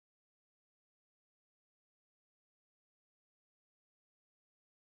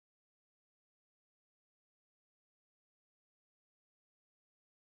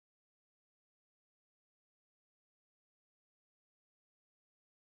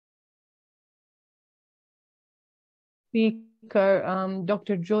speaker,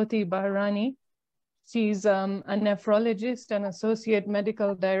 Dr. Jyoti Bharani. She's a nephrologist and associate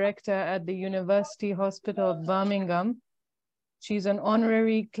medical director at the University Hospital of Birmingham. She's an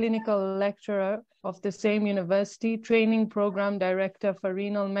honorary clinical lecturer of the same university, training program director for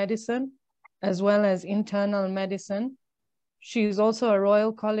renal medicine, as well as internal medicine. She is also a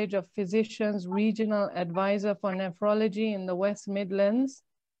Royal College of Physicians regional advisor for nephrology in the West Midlands.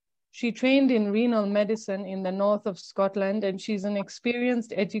 She trained in renal medicine in the north of Scotland, and she's an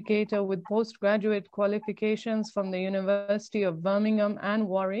experienced educator with postgraduate qualifications from the University of Birmingham and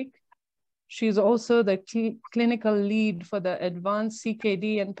Warwick. She's also the clinical lead for the Advanced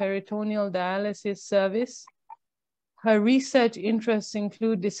CKD and Peritoneal Dialysis Service. Her research interests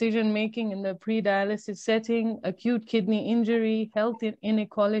include decision-making in the pre-dialysis setting, acute kidney injury, health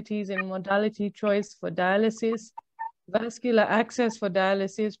inequalities in modality choice for dialysis, vascular access for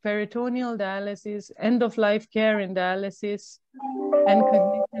dialysis, peritoneal dialysis, end-of-life care in dialysis, and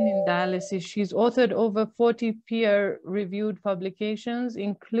cognition in dialysis. She's authored over 40 peer-reviewed publications,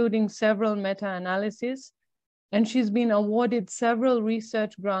 including several meta-analyses, and she's been awarded several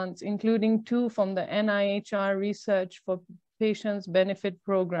research grants, including 2 from the NIHR Research for Patients Benefit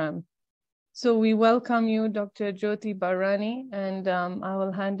Program. So we welcome you, Dr. Jyoti Bharani, and I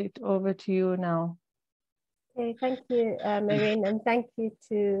will hand it over to you now. Okay, thank you, Marine, and thank you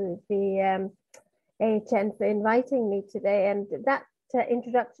to the AHN for inviting me today. And that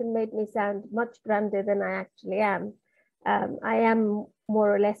introduction made me sound much grander than I actually am. I am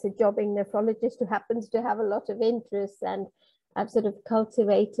more or less a jobbing nephrologist who happens to have a lot of interests, and I've sort of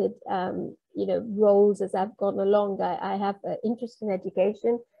cultivated, roles as I've gone along. I have an interest in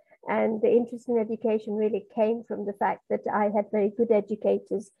education, and the interest in education really came from the fact that I had very good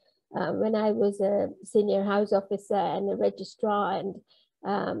educators when I was a senior house officer and a registrar, and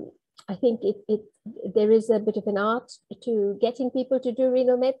I think there is a bit of an art to getting people to do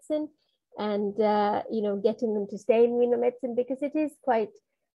renal medicine, and getting them to stay in renal medicine, because it is quite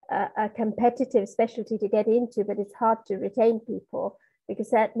a competitive specialty to get into, but it's hard to retain people, because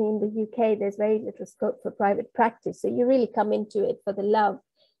certainly in the UK there's very little scope for private practice. So you really come into it for the love,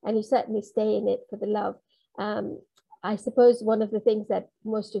 and you certainly stay in it for the love. I suppose one of the things that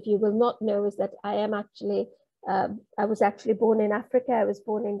most of you will not know is that I am actually, I was actually born in Africa. I was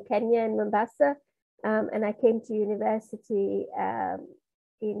born in Kenya, in Mombasa, and I came to university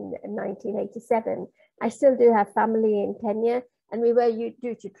in 1987. I still do have family in Kenya, and we were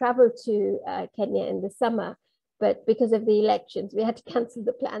due to travel to Kenya in the summer, but because of the elections, we had to cancel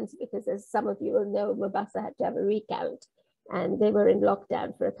the plans, because as some of you will know, Mombasa had to have a recount, and they were in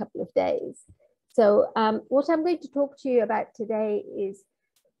lockdown for a couple of days. So what I'm going to talk to you about today is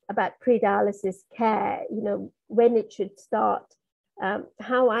about pre-dialysis care, when it should start,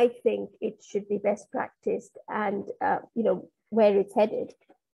 how I think it should be best practiced, and, where it's headed.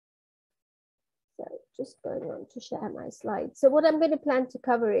 So just going on to share my slides. So what I'm going to plan to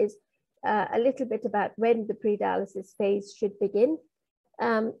cover is a little bit about when the pre-dialysis phase should begin.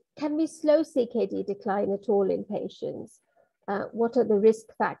 Can we slow CKD decline at all in patients? What are the risk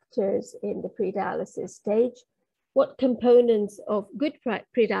factors in the pre-dialysis stage? What components of good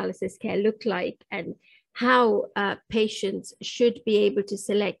pre-dialysis care look like, and how patients should be able to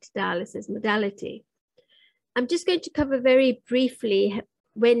select dialysis modality? I'm just going to cover very briefly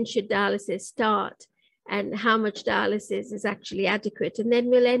when should dialysis start and how much dialysis is actually adequate, and then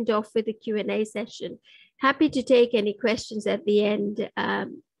we'll end off with a Q&A session. Happy to take any questions at the end,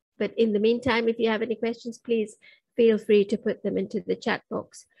 but in the meantime, if you have any questions, please feel free to put them into the chat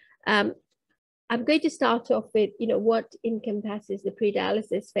box. I'm going to start off with, what encompasses the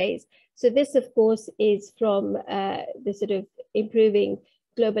pre-dialysis phase. So this, of course, is from the sort of improving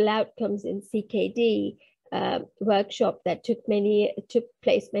global outcomes in CKD workshop that took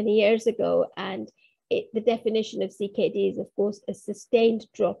place many years ago. And the definition of CKD is, of course, a sustained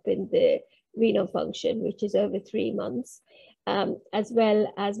drop in the renal function, which is over 3 months, as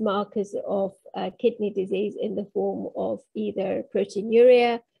well as markers of kidney disease in the form of either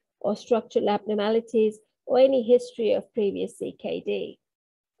proteinuria or structural abnormalities, or any history of previous CKD.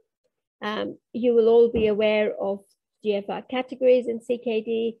 You will all be aware of GFR categories in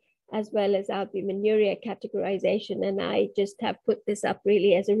CKD, as well as albuminuria categorization. And I just have put this up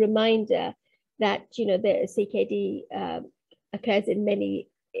really as a reminder that, the CKD occurs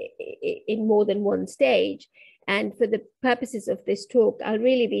in more than one stage. And for the purposes of this talk, I'll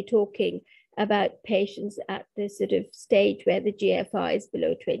really be talking about patients at the sort of stage where the GFR is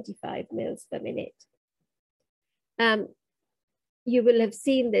below 25 mils per minute. You will have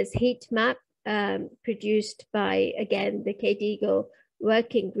seen this heat map produced by, again, the KDIGO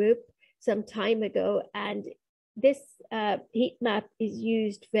working group some time ago. And this heat map is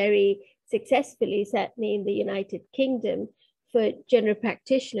used very successfully, certainly in the United Kingdom, for general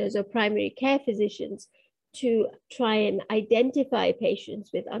practitioners or primary care physicians to try and identify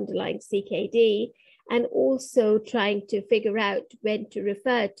patients with underlying CKD, and also trying to figure out when to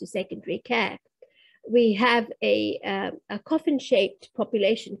refer to secondary care. We have a coffin-shaped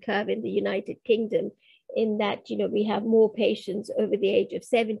population curve in the United Kingdom, in that, you know, we have more patients over the age of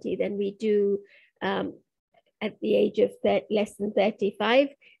 70 than we do at the age of less than 35.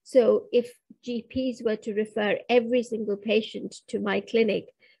 So if GPs were to refer every single patient to my clinic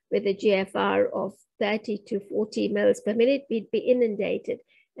with a GFR of 30 to 40 mils per minute, we'd be inundated.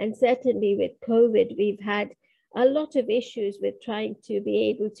 And certainly with COVID, we've had a lot of issues with trying to be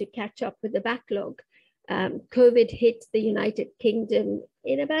able to catch up with the backlog. COVID hit the United Kingdom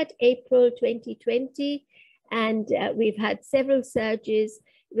in about April 2020, and we've had several surges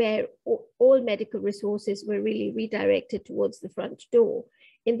where all medical resources were really redirected towards the front door.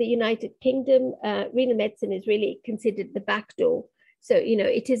 In the United Kingdom, renal medicine is really considered the back door. So, you know,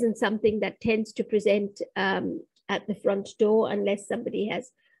 it isn't something that tends to present at the front door unless somebody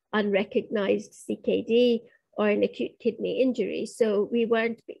has unrecognized CKD or an acute kidney injury. So we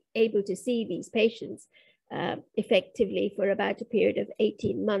weren't able to see these patients effectively for about a period of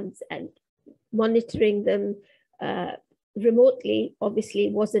 18 months, and monitoring them remotely obviously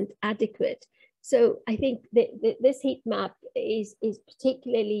wasn't adequate. So I think this heat map is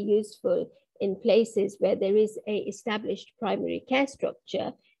particularly useful in places where there is a established primary care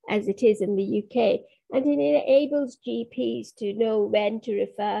structure, as it is in the UK, and it enables GPs to know when to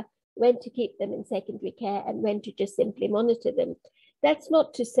refer, when to keep them in secondary care, and when to just simply monitor them. That's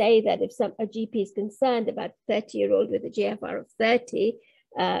not to say that if a GP is concerned about a 30-year-old with a GFR of 30,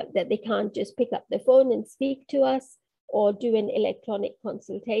 that they can't just pick up the phone and speak to us or do an electronic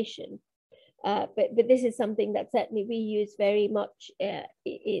consultation. But this is something that certainly we use very much in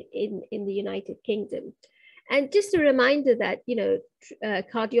the United Kingdom. And just a reminder that, you know,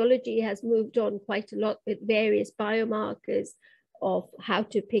 cardiology has moved on quite a lot with various biomarkers of how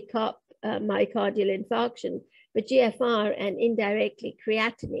to pick up myocardial infarction, but GFR and indirectly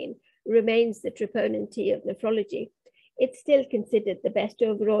creatinine remains the troponin T of nephrology. It's still considered the best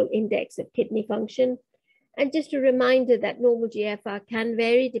overall index of kidney function. And just a reminder that normal GFR can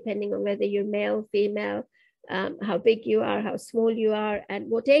vary depending on whether you're male, female, how big you are, how small you are, and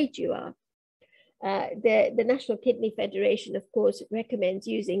what age you are. The National Kidney Federation, of course, recommends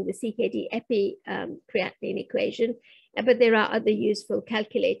using the CKD epi creatinine equation, but there are other useful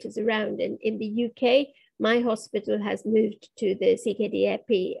calculators around. And in the UK, my hospital has moved to the CKD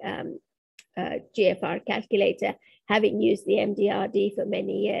epi GFR calculator, having used the MDRD for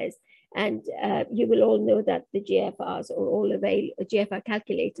many years. And you will all know that the GFRs are all available, GFR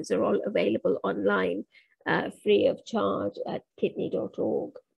calculators are all available online, free of charge at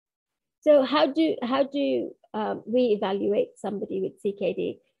kidney.org. So how do we evaluate somebody with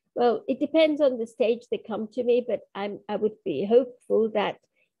CKD? Well, it depends on the stage they come to me, but I would be hopeful that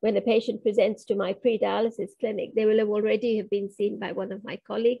when a patient presents to my pre-dialysis clinic, they will have already have been seen by one of my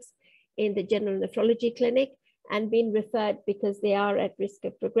colleagues in the general nephrology clinic and been referred because they are at risk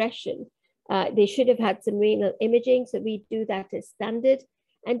of progression. They should have had some renal imaging, so we do that as standard.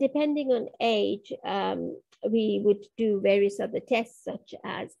 And depending on age, we would do various other tests, such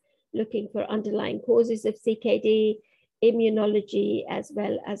as looking for underlying causes of CKD, immunology, as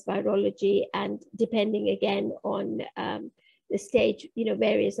well as virology, and depending again on the stage, you know,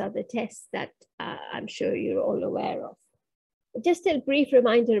 various other tests that I'm sure you're all aware of. Just a brief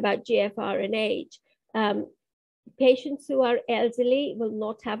reminder about GFR and age. Patients who are elderly will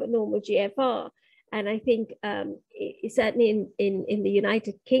not have a normal GFR. And I think certainly in the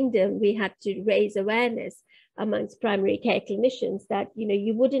United Kingdom, we had to raise awareness amongst primary care clinicians that, you know,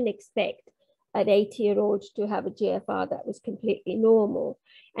 you wouldn't expect an 80-year-old to have a GFR that was completely normal.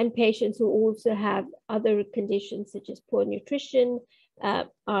 And patients who also have other conditions such as poor nutrition,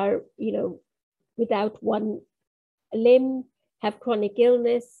 are, you know, without one limb, have chronic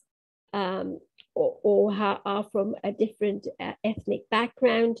illness, or are from a different ethnic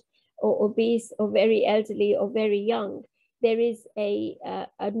background, or obese, or very elderly, or very young, there is a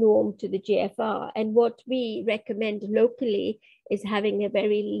norm to the GFR. And what we recommend locally is having a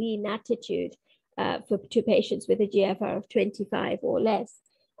very lean attitude to patients with a GFR of 25 or less.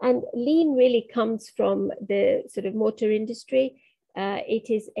 And lean really comes from the sort of motor industry. It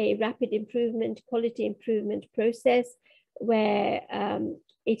is a rapid improvement, quality improvement process where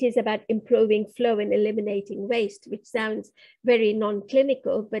it is about improving flow and eliminating waste, which sounds very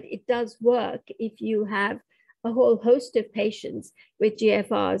non-clinical, but it does work if you have a whole host of patients with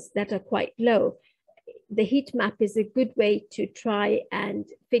GFRs that are quite low. the heat map is a good way to try and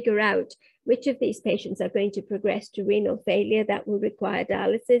figure out which of these patients are going to progress to renal failure that will require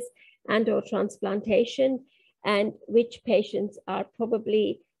dialysis and or transplantation, and which patients are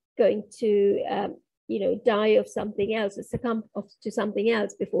probably going to die of something else or succumb to something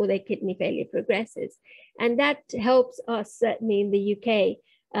else before their kidney failure progresses. And that helps us, certainly in the UK,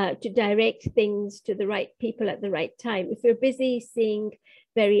 to direct things to the right people at the right time. If we're busy seeing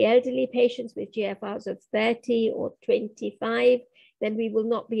very elderly patients with GFRs of 30 or 25, then we will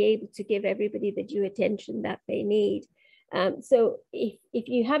not be able to give everybody the due attention that they need. So if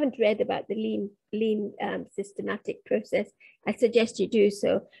you haven't read about the lean systematic process, I suggest you do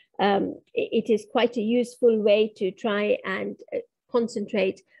so. It is quite a useful way to try and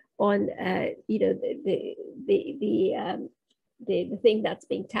concentrate on the thing that's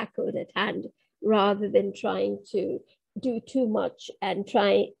being tackled at hand, rather than trying to do too much and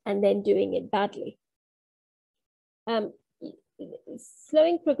then doing it badly.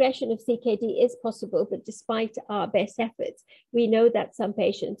 Slowing progression of CKD is possible, but despite our best efforts, we know that some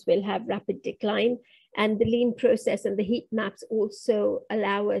patients will have rapid decline, and the lean process and the heat maps also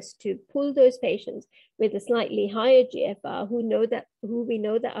allow us to pull those patients with a slightly higher GFR who we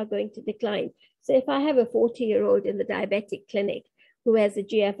know that are going to decline. So if I have a 40-year-old in the diabetic clinic who has a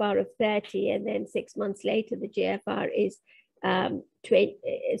GFR of 30, and then 6 months later the GFR is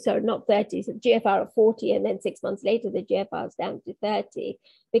not 30, so GFR of 40, and then 6 months later the GFR is down to 30.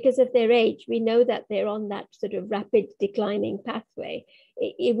 Because of their age, we know that they're on that sort of rapid declining pathway.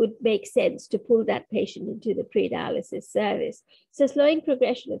 It would make sense to pull that patient into the pre-dialysis service. So slowing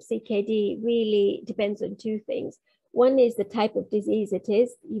progression of CKD really depends on two things. One is the type of disease it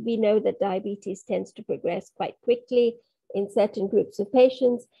is. We know that diabetes tends to progress quite quickly in certain groups of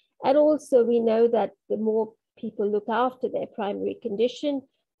patients. And also we know that the more people look after their primary condition,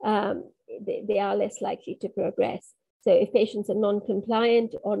 they are less likely to progress. So if patients are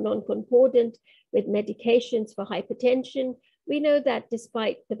non-compliant or non-concordant with medications for hypertension, we know that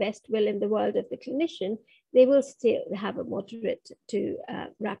despite the best will in the world of the clinician, they will still have a moderate to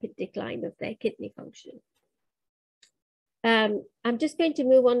rapid decline of their kidney function. I'm just going to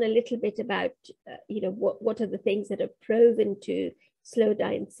move on a little bit about, what are the things that are proven to slow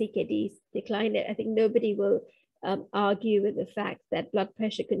down CKD decline. I think nobody will argue with the fact that blood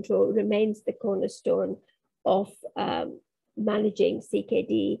pressure control remains the cornerstone of managing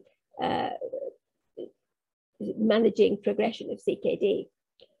CKD, managing progression of CKD.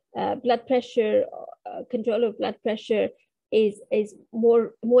 Blood pressure, control of blood pressure is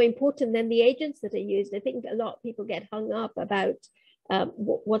more important than the agents that are used. I think a lot of people get hung up about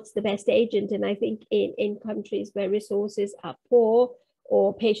what's the best agent. And I think in countries where resources are poor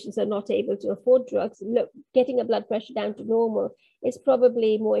or patients are not able to afford drugs, getting a blood pressure down to normal is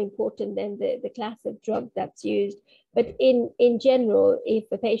probably more important than the class of drug that's used. But in general, if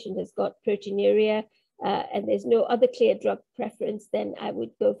a patient has got proteinuria and there's no other clear drug preference, then I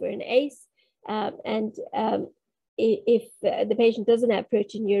would go for an ACE. If the patient doesn't have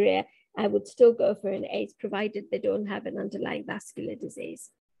proteinuria, I would still go for an ACE, provided they don't have an underlying vascular disease.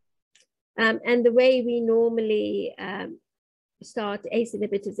 And the way we normally start ACE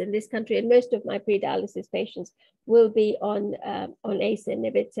inhibitors in this country, and most of my pre-dialysis patients will be on ACE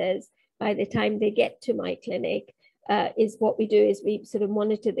inhibitors by the time they get to my clinic, is what we do is we sort of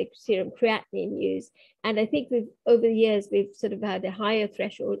monitor the serum creatinine use. And I think over the years, we've sort of had a higher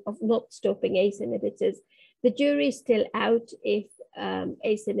threshold of not stopping ACE inhibitors. The jury's still out if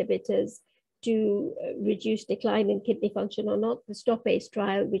ACE inhibitors do reduce decline in kidney function or not. The Stop ACE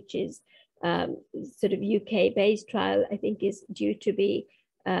trial, which is sort of UK-based trial, I think is due to be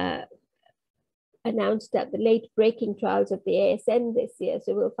announced at the late breaking trials of the ASN this year.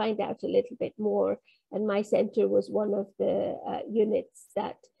 So we'll find out a little bit more. And my center was one of the units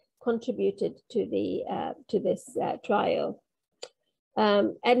that contributed to this trial.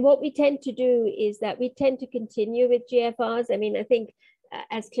 And what we tend to do is that we tend to continue with GFRs. I mean, I think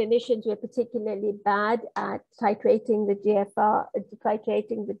as clinicians, we're particularly bad at titrating the GFR,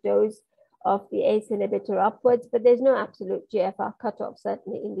 titrating the dose of the ACE inhibitor upwards, but there's no absolute GFR cutoff,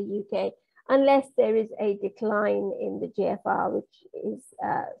 certainly in the UK, unless there is a decline in the GFR, which is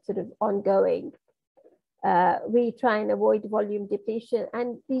sort of ongoing. We try and avoid volume depletion,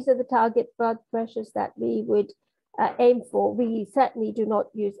 and these are the target blood pressures that we would aim for. We certainly do not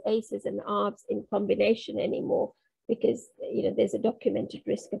use ACEs and ARBs in combination anymore because there's a documented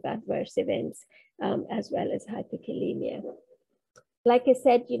risk of adverse events as well as hyperkalemia. Like I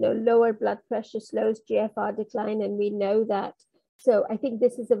said, lower blood pressure slows GFR decline, and we know that. So I think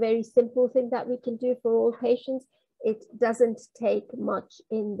this is a very simple thing that we can do for all patients. It doesn't take much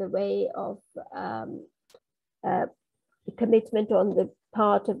in the way of commitment on the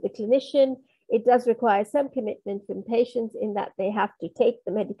part of the clinician. It does require some commitment from patients in that they have to take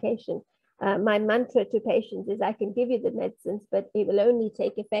the medication. My mantra to patients is, I can give you the medicines, but it will only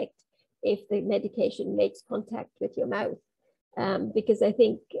take effect if the medication makes contact with your mouth. Because I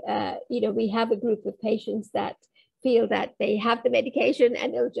think, we have a group of patients that feel that they have the medication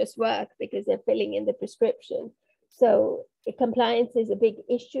and it'll just work because they're filling in the prescription. So compliance is a big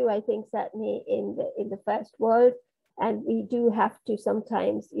issue, I think, certainly in the first world. And we do have to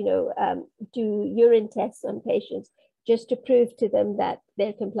sometimes, do urine tests on patients just to prove to them that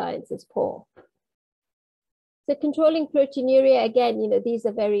their compliance is poor. So controlling proteinuria, again, these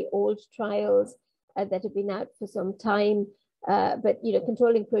are very old trials that have been out for some time. But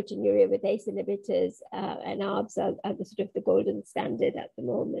controlling proteinuria with ACE inhibitors and ARBs are the sort of the golden standard at the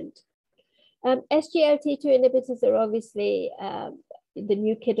moment. SGLT2 inhibitors are obviously the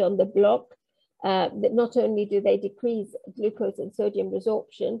new kid on the block. That not only do they decrease glucose and sodium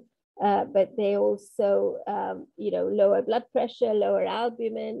resorption, but they also lower blood pressure, lower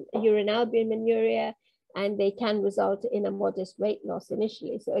albumin, urine albuminuria, and they can result in a modest weight loss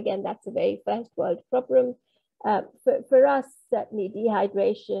initially. So again, that's a very first world problem. For us, certainly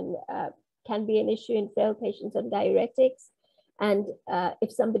dehydration can be an issue in frail patients on diuretics. And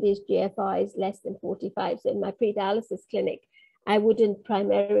if somebody's GFR is less than 45, so in my pre-dialysis clinic, I wouldn't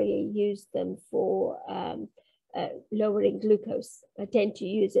primarily use them for lowering glucose. I tend to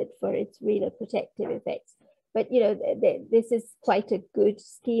use it for its renal protective effects. But this is quite a good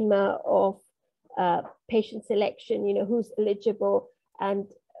schema of patient selection, who's eligible, and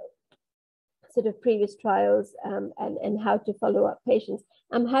sort of previous trials and how to follow up patients.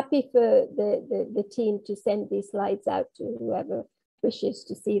 I'm happy for the team to send these slides out to whoever wishes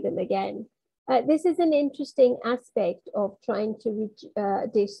to see them again. This is an interesting aspect of trying to reach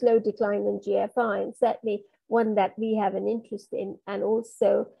the slow decline in GFR, and certainly one that we have an interest in, and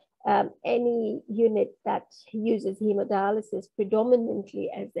also any unit that uses hemodialysis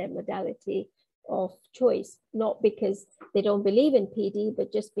predominantly as their modality of choice, not because they don't believe in PD,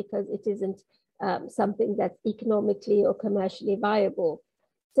 but just because it isn't something that's economically or commercially viable.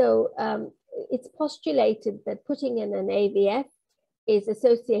 So it's postulated that putting in an AVF is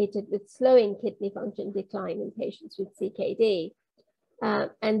associated with slowing kidney function decline in patients with CKD.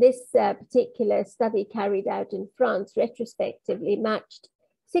 And this particular study carried out in France retrospectively matched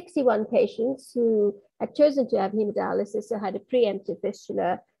 61 patients who had chosen to have hemodialysis, so had a preemptive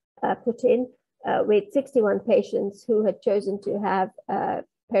fistula put in, with 61 patients who had chosen to have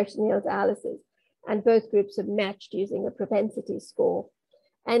peritoneal dialysis. And both groups have matched using a propensity score.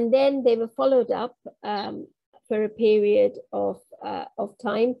 And then they were followed up for a period of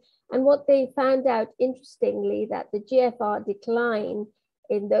time. And what they found out, interestingly, that the GFR decline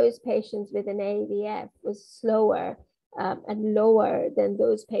in those patients with an AVF was slower and lower than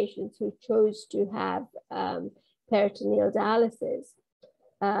those patients who chose to have peritoneal dialysis.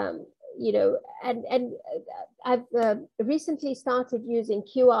 I've recently started using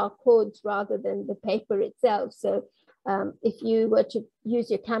QR codes rather than the paper itself. So if you were to use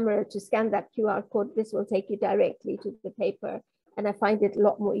your camera to scan that QR code, this will take you directly to the paper. And I find it a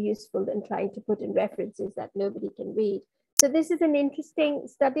lot more useful than trying to put in references that nobody can read. So this is an interesting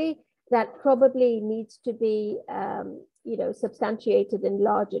study that probably needs to be substantiated in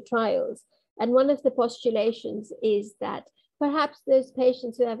larger trials. And one of the postulations is that perhaps those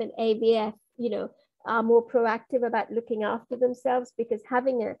patients who have an AVF, are more proactive about looking after themselves, because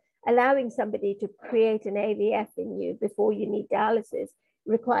allowing somebody to create an AVF in you before you need dialysis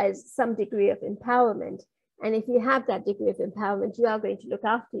requires some degree of empowerment. And if you have that degree of empowerment, you are going to look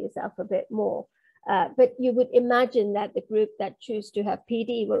after yourself a bit more. But you would imagine that the group that choose to have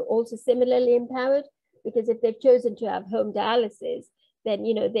PD were also similarly empowered, because if they've chosen to have home dialysis, then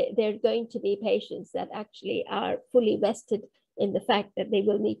they're going to be patients that actually are fully vested in the fact that they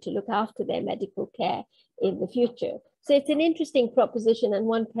will need to look after their medical care in the future. So it's an interesting proposition, and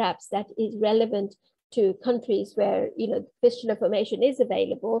one perhaps that is relevant to countries where fistula formation is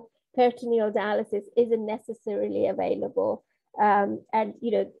available, peritoneal dialysis isn't necessarily available. And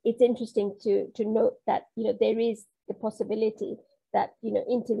it's interesting to note that there is the possibility that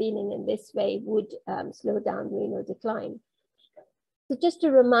intervening in this way would slow down renal decline. So just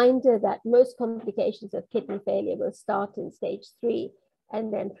a reminder that most complications of kidney failure will start in stage 3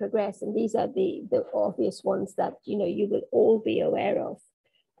 and then progress. And these are the obvious ones that you will all be aware of.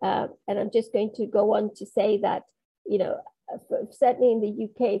 And I'm just going to go on to say that, certainly in the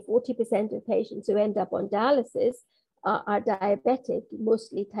UK, 40% of patients who end up on dialysis are diabetic,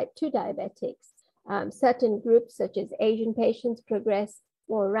 mostly type 2 diabetics. Certain groups, such as Asian patients, progress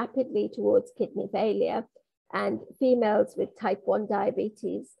more rapidly towards kidney failure. And females with type 1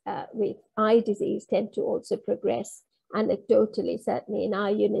 diabetes with eye disease tend to also progress anecdotally, certainly in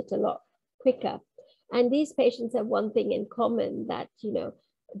our unit, a lot quicker. And these patients have one thing in common, that, you know,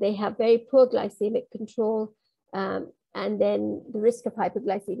 they have very poor glycemic control, and then the risk of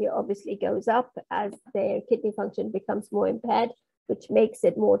hypoglycemia obviously goes up as their kidney function becomes more impaired, which makes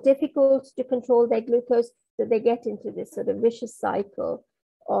it more difficult to control their glucose. So they get into this sort of vicious cycle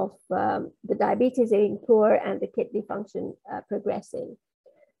of the diabetes being poor and the kidney function progressing.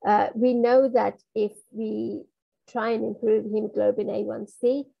 We know that if we try and improve hemoglobin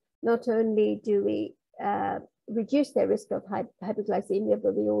A1C, not only do we reduce their risk of hypoglycemia,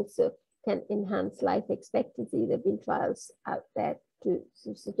 but we also can enhance life expectancy. There have been trials out there to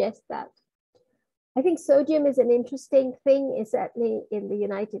suggest that. I think sodium is an interesting thing, is certainly in the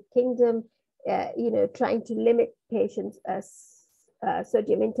United Kingdom, you know, trying to limit patients'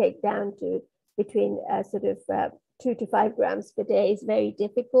 sodium intake down to between 2 to 5 grams per day is very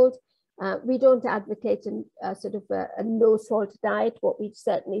difficult. We don't advocate a no salt diet. What we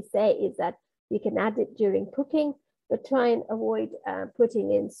certainly say is that you can add it during cooking, but try and avoid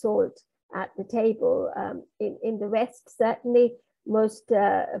putting in salt at the table. In the West, certainly, most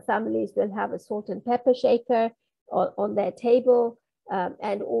families will have a salt and pepper shaker on their table.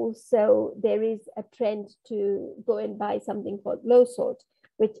 And also there is a trend to go and buy something called low salt,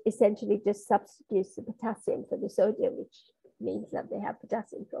 which essentially just substitutes the potassium for the sodium, which means that they have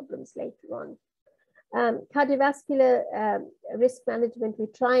potassium problems later on. Cardiovascular risk management, we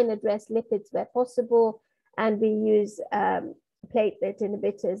try and address lipids where possible, and we use platelet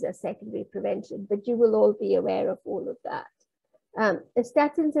inhibitors as secondary prevention, but you will all be aware of all of that. The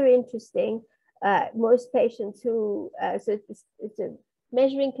statins are interesting. Most patients who,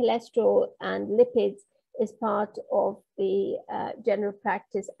 measuring cholesterol and lipids is part of the general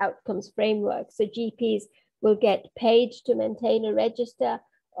practice outcomes framework. So GPs will get paid to maintain a register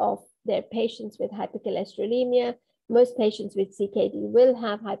of their patients with hypercholesterolemia. Most patients with CKD will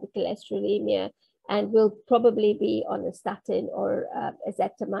have hypercholesterolemia and will probably be on a statin or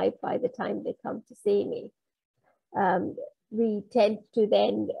ezetimibe by the time they come to see me. We tend to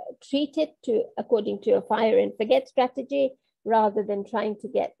then treat it according to a fire and forget strategy, rather than trying to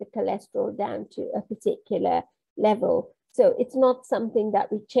get the cholesterol down to a particular level. So it's not something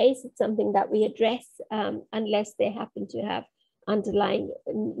that we chase, it's something that we address unless they happen to have underlying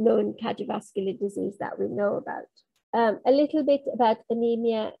known cardiovascular disease that we know about. A little bit about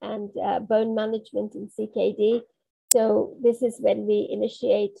anemia and bone management in CKD. So this is when we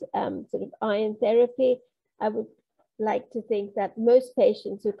initiate iron therapy. I would like to think that most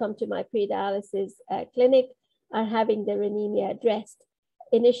patients who come to my pre-dialysis clinic are having their anemia addressed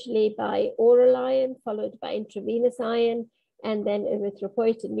initially by oral iron, followed by intravenous iron, and then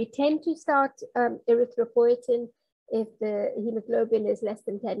erythropoietin. We tend to start erythropoietin if the hemoglobin is less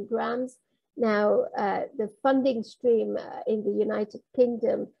than 10 grams. Now, the funding stream in the United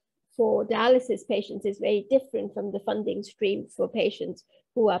Kingdom for dialysis patients is very different from the funding stream for patients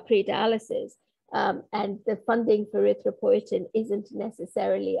who are pre-dialysis. And the funding for erythropoietin isn't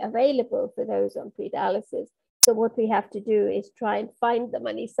necessarily available for those on pre-dialysis. So what we have to do is try and find the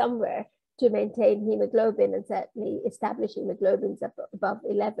money somewhere to maintain hemoglobin, and certainly establish hemoglobins above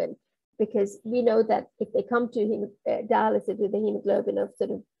 11, because we know that if they come to dialysis with a hemoglobin of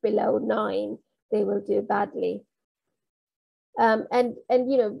below 9, they will do badly. And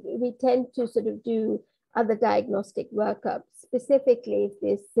you know, we tend to do other diagnostic workups, specifically if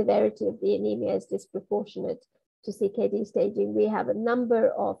the severity of the anemia is disproportionate to CKD staging. We have a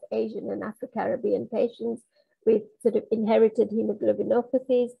number of Asian and Afro-Caribbean patients with inherited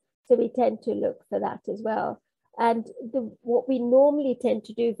hemoglobinopathies, so we tend to look for that as well. And what we normally tend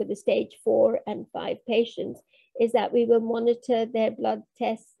to do for the stage 4 and 5 patients is that we will monitor their blood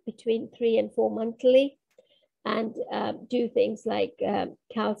tests between 3 and 4 monthly, and do things like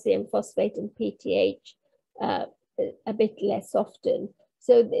calcium, phosphate, and PTH a bit less often.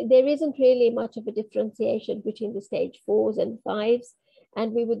 So there isn't really much of a differentiation between the stage 4s and 5s.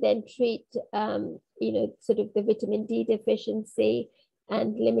 And we would then treat, you know, the vitamin D deficiency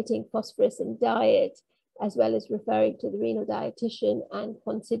and limiting phosphorus in diet, as well as referring to the renal dietitian and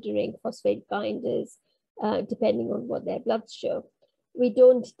considering phosphate binders, depending on what their bloods show. We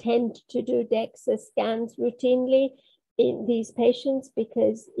don't tend to do DEXA scans routinely in these patients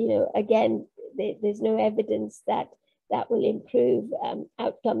because, you know, again, there's no evidence that that will improve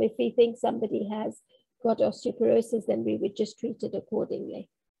outcome. If we think somebody has got osteoporosis, then we would just treat it accordingly.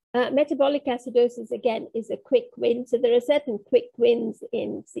 Metabolic acidosis, again, is a quick win. So there are certain quick wins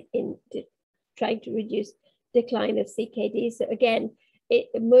in trying to reduce decline of CKD. So again,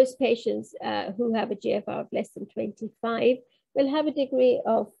 most patients who have a GFR of less than 25 will have a degree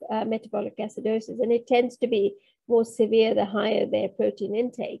of metabolic acidosis, and it tends to be more severe the higher their protein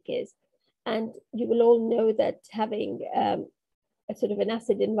intake is. And you will all know that having a sort of an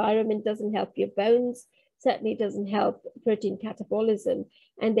acid environment doesn't help your bones, certainly doesn't help protein catabolism.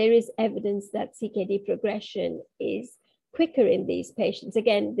 And there is evidence that CKD progression is quicker in these patients.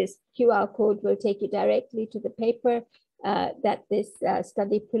 Again, this QR code will take you directly to the paper that this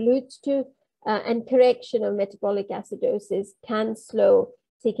study preludes to, and correction of metabolic acidosis can slow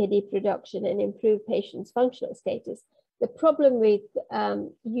CKD production and improve patients' functional status. The problem with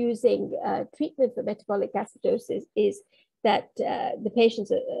using treatment for metabolic acidosis is that the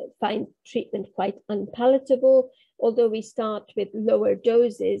patients find treatment quite unpalatable. Although we start with lower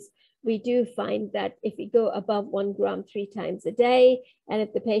doses, we do find that if we go above 1 gram 3 times a day, and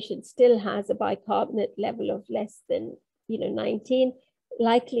if the patient still has a bicarbonate level of less than 19,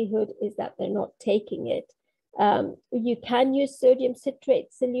 likelihood is that they're not taking it. You can use sodium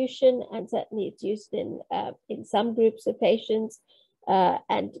citrate solution, and certainly it's used in some groups of patients,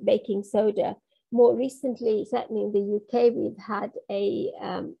 and baking soda. More recently, certainly in the UK, we've had a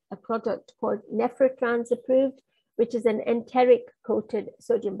product called Nephrotrans approved, which is an enteric coated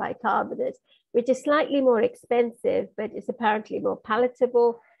sodium bicarbonate, which is slightly more expensive, but is apparently more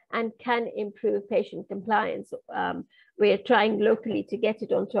palatable and can improve patient compliance. We're trying locally to get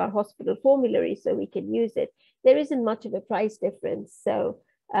it onto our hospital formulary so we can use it. There isn't much of a price difference. So,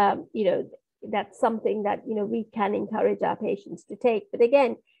 that's something that, we can encourage our patients to take. But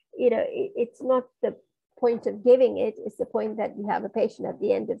again, it's not the point of giving it, it's the point that you have a patient at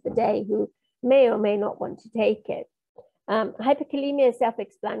the end of the day who may or may not want to take it. Hyperkalemia is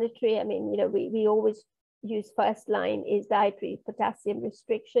self-explanatory. I mean, we always use first line is dietary potassium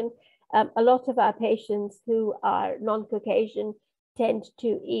restriction. A lot of our patients who are non-Caucasian tend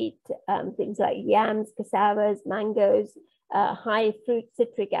to eat things like yams, cassavas, mangoes, high fruit,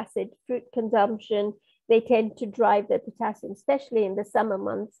 citric acid, fruit consumption. They tend to drive their potassium, especially in the summer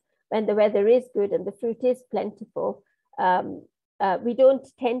months when the weather is good and the fruit is plentiful. We don't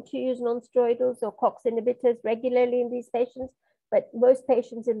tend to use non-steroidals or COX inhibitors regularly in these patients, but most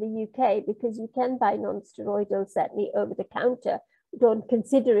patients in the UK, because you can buy non-steroidals certainly over the counter, don't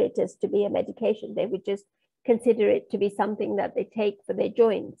consider it as to be a medication. They would just consider it to be something that they take for their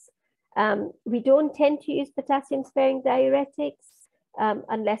joints. We don't tend to use potassium-sparing diuretics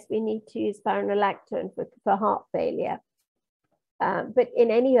unless we need to use spironolactone for heart failure. But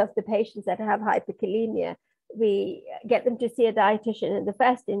in any of the patients that have hyperkalemia, we get them to see a dietitian in the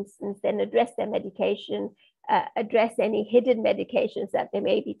first instance, then address their medication, address any hidden medications that they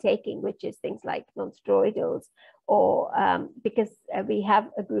may be taking, which is things like non-steroidals, or because we have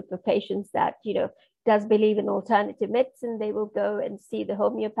a group of patients that, does believe in alternative medicine, they will go and see the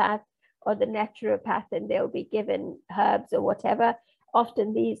homeopath or the naturopath, and they'll be given herbs or whatever.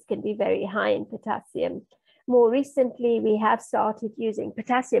 Often these can be very high in potassium. More recently, we have started using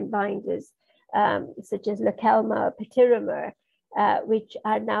potassium binders, such as Lokelma, Pitiramer, which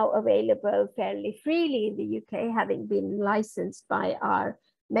are now available fairly freely in the UK, having been licensed by our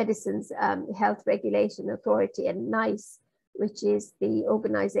Medicines Health Regulation Authority, and NICE, which is the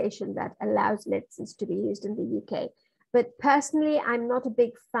organization that allows medicines to be used in the UK. But personally, I'm not a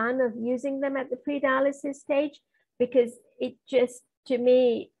big fan of using them at the pre-dialysis stage, because it just, to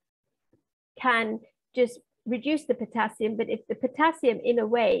me, can just reduce the potassium. But if the potassium in a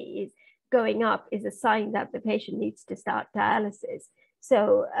way is going up, is a sign that the patient needs to start dialysis.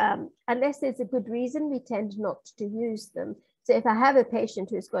 So unless there's a good reason, we tend not to use them. So if I have a patient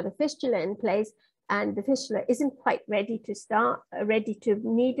who's got a fistula in place and the fistula isn't quite ready to start, ready to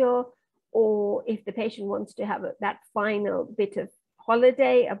needle, or if the patient wants to have that final bit of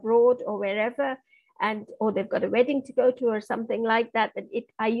holiday abroad or wherever, or they've got a wedding to go to or something like that,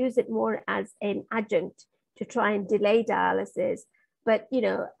 I use it more as an adjunct to try and delay dialysis. But,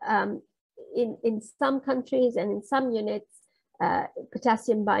 in some countries and in some units,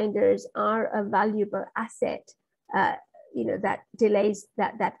 potassium binders are a valuable asset, that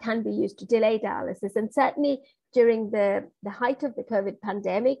can be used to delay dialysis. And certainly during the height of the COVID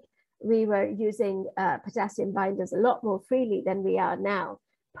pandemic, we were using potassium binders a lot more freely than we are now,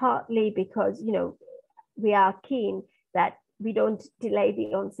 partly because, we are keen that we don't delay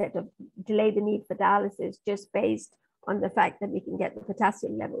the need for dialysis just based on the fact that we can get the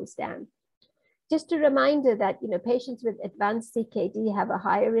potassium levels down. Just a reminder that, patients with advanced CKD have a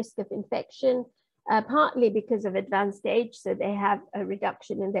higher risk of infection, partly because of advanced age, so they have a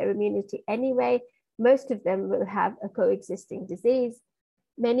reduction in their immunity anyway. Most of them will have a coexisting disease.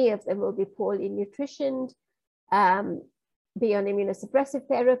 Many of them will be poorly nutritioned. be on immunosuppressive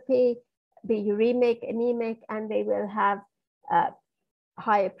therapy, be uremic, anemic, and they will have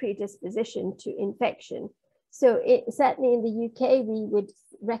higher predisposition to infection. So certainly in the UK, we would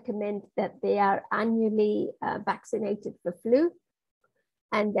recommend that they are annually vaccinated for flu,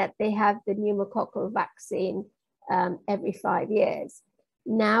 and that they have the pneumococcal vaccine every 5 years.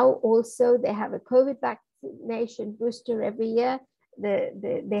 Now also they have a COVID vaccination booster every year.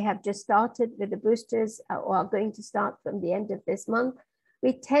 They have just started with the boosters, or are going to start from the end of this month.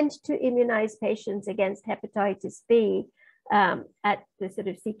 We tend to immunize patients against hepatitis B at the sort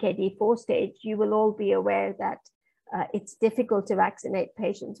of CKD4 stage. You will all be aware that it's difficult to vaccinate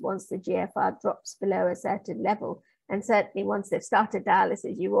patients once the GFR drops below a certain level. And certainly once they've started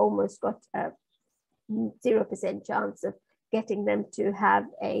dialysis, you've almost got a 0% chance of getting them to have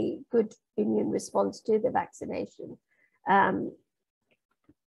a good immune response to the vaccination.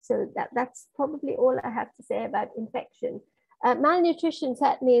 So that's probably all I have to say about infection. Malnutrition,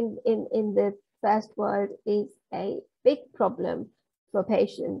 certainly in the first world, is a big problem for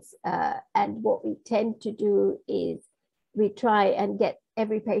patients. And what we tend to do is we try and get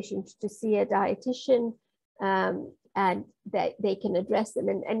every patient to see a dietitian, and that they can address them.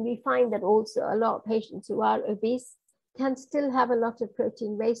 And we find that also a lot of patients who are obese can still have a lot of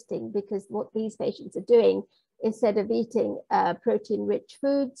protein wasting, because what these patients are doing, instead of eating protein-rich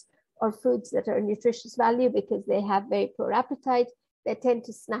foods or foods that are nutritious value because they have very poor appetite, they tend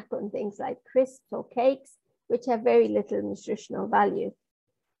to snack on things like crisps or cakes, which have very little nutritional value.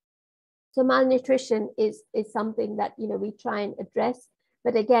 So malnutrition is something that we try and address.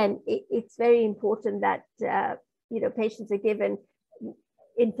 But again, it's very important that patients are given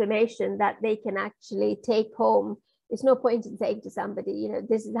information that they can actually take home. There's no point in saying to somebody,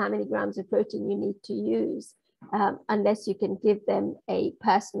 this is how many grams of protein you need to use, unless you can give them a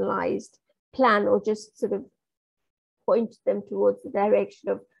personalized plan, or just sort of point them towards the direction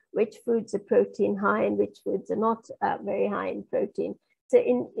of which foods are protein high and which foods are not very high in protein. So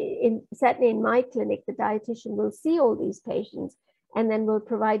certainly in my clinic, the dietitian will see all these patients and then will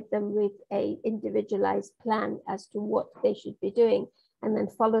provide them with an individualized plan as to what they should be doing, and then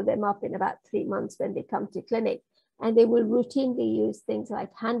follow them up in about 3 months when they come to clinic. And they will routinely use things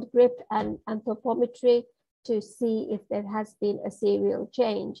like hand grip and anthropometry to see if there has been a serial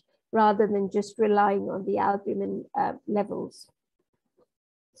change, rather than just relying on the albumin levels.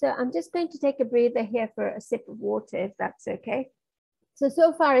 So I'm just going to take a breather here for a sip of water, if that's okay.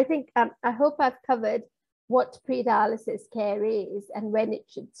 So far, I think, I hope I've covered what pre-dialysis care is and when it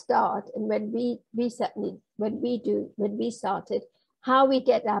should start, and when we started, how we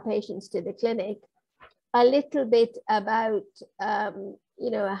get our patients to the clinic, a little bit about,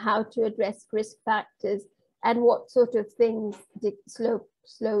 how to address risk factors and what sort of things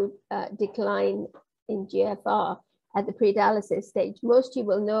slow decline in GFR at the pre-dialysis stage. Most you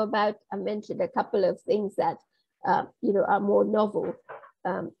will know about. I mentioned a couple of things that are more novel.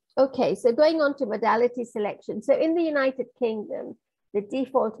 Okay, so going on to modality selection. So in the United Kingdom, the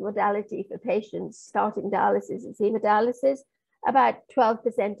default modality for patients starting dialysis is hemodialysis. About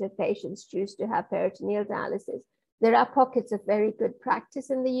 12% of patients choose to have peritoneal dialysis. There are pockets of very good practice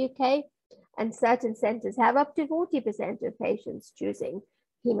in the UK, and certain centres have up to 40% of patients choosing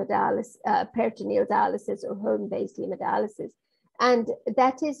hemodialysis, peritoneal dialysis or home-based hemodialysis. And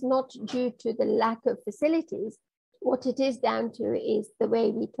that is not due to the lack of facilities. What it is down to is the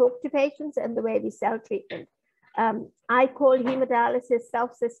way we talk to patients and the way we sell treatment. I call hemodialysis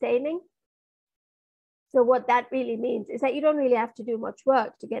self-sustaining. So what that really means is that you don't really have to do much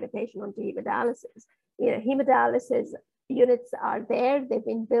work to get a patient onto hemodialysis. Hemodialysis units are there. They've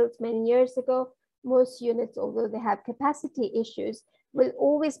been built many years ago. Most units, although they have capacity issues, will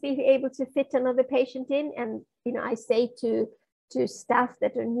always be able to fit another patient in. And I say to staff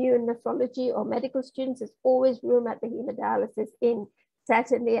that are new in nephrology or medical students, there's always room at the hemodialysis inn,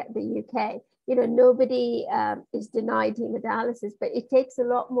 certainly at the UK. Nobody is denied hemodialysis, but it takes a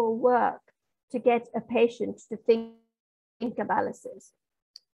lot more work to get a patient to think about dialysis.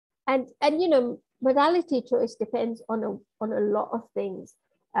 And modality choice depends on a lot of things.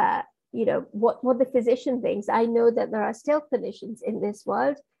 What the physician thinks. I know that there are still clinicians in this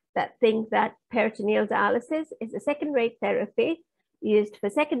world that think that peritoneal dialysis is a second-rate therapy used for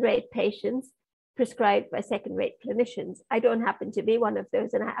second-rate patients, prescribed by second-rate clinicians. I don't happen to be one of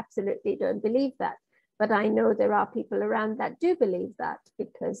those, and I absolutely don't believe that. But I know there are people around that do believe that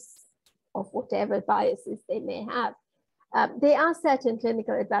because of whatever biases they may have. There are certain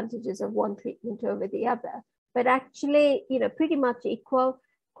clinical advantages of one treatment over the other, but actually, pretty much equal.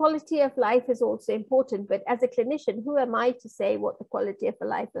 Quality of life is also important, but as a clinician, who am I to say what the quality of the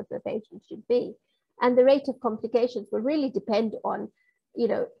life of the patient should be? And the rate of complications will really depend on, you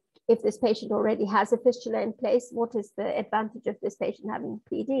know, if this patient already has a fistula in place, what is the advantage of this patient having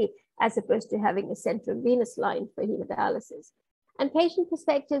PD as opposed to having a central venous line for hemodialysis. And patient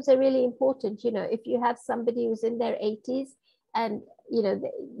perspectives are really important. You know, if you have somebody who's in their 80s and, you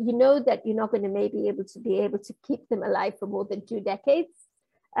know that you're not going to maybe be able to keep them alive for more than 2 decades,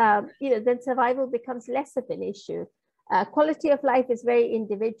 you know, then survival becomes less of an issue. Quality of life is very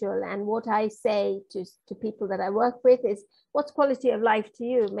individual. And what I say to people that I work with is, what's quality of life to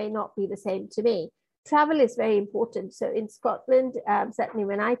you may not be the same to me. Travel is very important. So in Scotland, certainly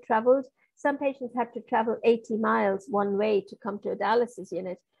when I traveled, some patients had to travel 80 miles one way to come to a dialysis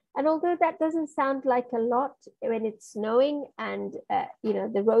unit. And although that doesn't sound like a lot when it's snowing and you know,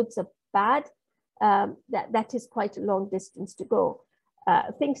 the roads are bad, that is quite a long distance to go.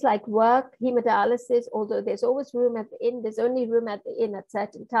 Things like work, hemodialysis, although there's always room at the inn, there's only room at the inn at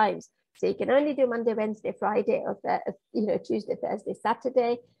certain times. So you can only do Monday, Wednesday, Friday, or you know, Tuesday, Thursday,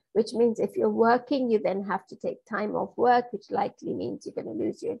 Saturday, which means if you're working, you then have to take time off work, which likely means you're going to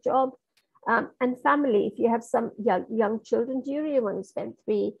lose your job. And family, if you have some young children, do you really want to spend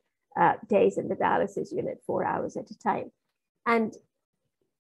 3 days in the dialysis unit, 4 hours at a time? And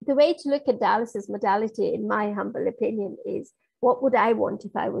the way to look at dialysis modality, in my humble opinion, is what would I want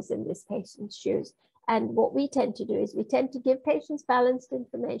if I was in this patient's shoes? And what we tend to do is we tend to give patients balanced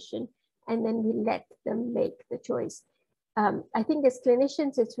information, and then we let them make the choice. I think as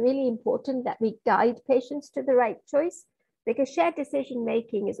clinicians, it's really important that we guide patients to the right choice, because shared decision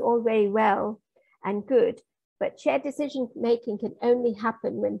making is all very well and good, but shared decision making can only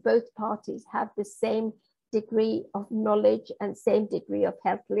happen when both parties have the same degree of knowledge and same degree of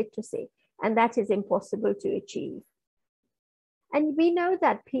health literacy, and that is impossible to achieve. And we know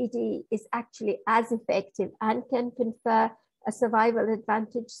that PD is actually as effective and can confer a survival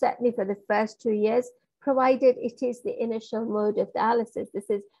advantage, certainly for the first 2 years, provided it is the initial mode of dialysis. This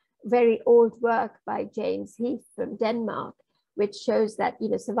is very old work by James Heath from Denmark, which shows that, you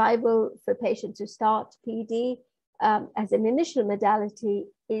know, survival for patients who start PD as an initial modality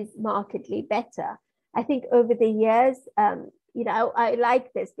is markedly better. I think over the years, you know, I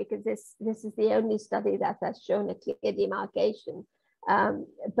like this because this is the only study that has shown a clear demarcation.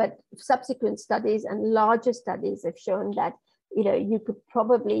 But subsequent studies and larger studies have shown that, you know, you could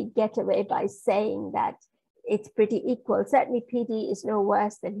probably get away by saying that it's pretty equal. Certainly PD is no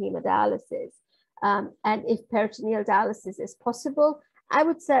worse than hemodialysis. And if peritoneal dialysis is possible, I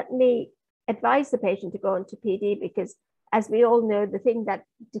would certainly advise the patient to go on to PD, because as we all know, the thing that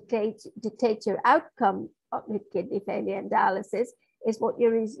dictates your outcome with kidney failure and dialysis is what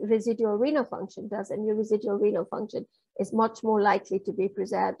your residual renal function does. And your residual renal function is much more likely to be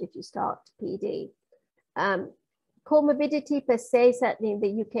preserved if you start PD. Comorbidity per se, certainly in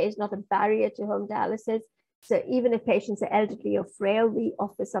the UK, is not a barrier to home dialysis. So even if patients are elderly or frail, we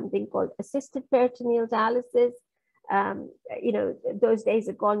offer something called assisted peritoneal dialysis. You know, those days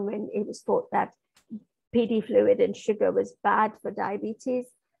are gone when it was thought that PD fluid and sugar was bad for diabetes.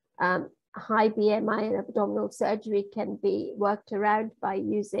 High BMI and abdominal surgery can be worked around by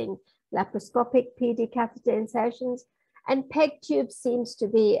using laparoscopic PD catheter insertions. And PEG tube seems to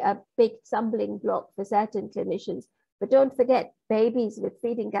be a big stumbling block for certain clinicians. But don't forget, babies with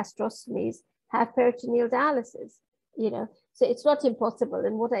feeding gastrostomies have peritoneal dialysis, you know, so it's not impossible.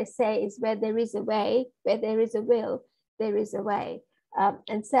 And what I say is, where there is a way, where there is a will, there is a way.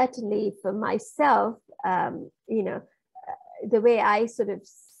 And certainly for myself, you know, the way I sort of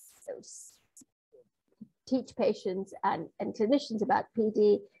teach patients and clinicians about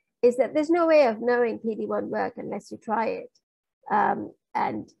PD is that there's no way of knowing PD won't work unless you try it.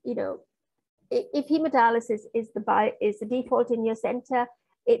 And, you know, if hemodialysis is the default in your center,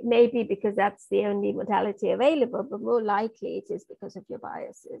 it may be because that's the only modality available, but more likely it is because of your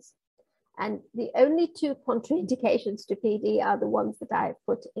biases. And the only 2 contraindications to PD are the ones that I have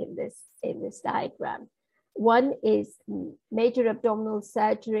put in this diagram. One is major abdominal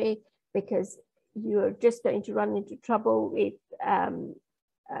surgery, because you're just going to run into trouble with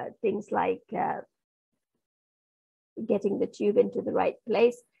things like getting the tube into the right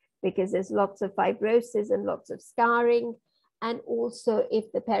place, because there's lots of fibrosis and lots of scarring. And also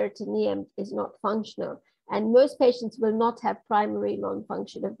if the peritoneum is not functional. And most patients will not have primary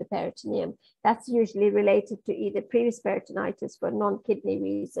non-function of the peritoneum. That's usually related to either previous peritonitis for a non-kidney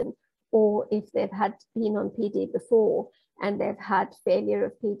reason, or if they've been on PD before and they've had failure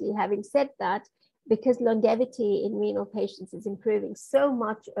of PD. Having said that, because longevity in renal patients is improving so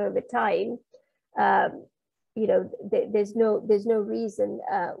much over time, you know, there's no reason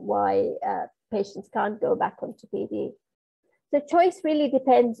why patients can't go back onto PD. So choice really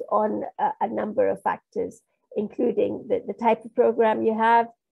depends on a number of factors, including the type of program you have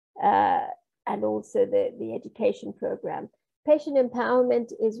and also the education program. Patient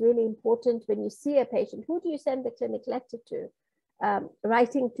empowerment is really important. When you see a patient, who do you send the clinic letter to?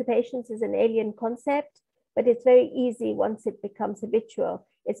 Writing to patients is an alien concept, but it's very easy once it becomes habitual.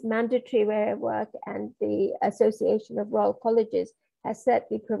 It's mandatory where I work, and the Association of Royal Colleges has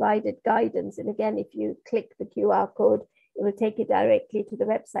certainly provided guidance. And again, if you click the QR code, it will take you directly to the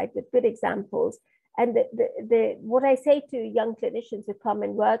website with good examples. And what I say to young clinicians who come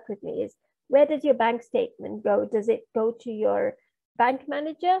and work with me is, where does your bank statement go? Does it go to your bank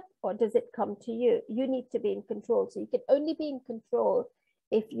manager, or does it come to you? You need to be in control. So you can only be in control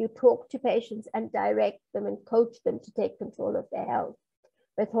if you talk to patients and direct them and coach them to take control of their health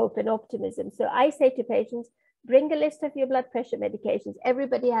with hope and optimism. So I say to patients, bring a list of your blood pressure medications.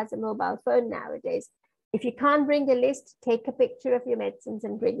 Everybody has a mobile phone nowadays. If you can't bring a list, take a picture of your medicines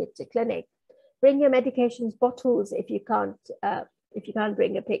and bring it to clinic. Bring your medications bottles if you can't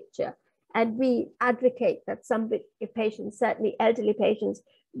bring a picture. And we advocate that some patients, certainly elderly patients,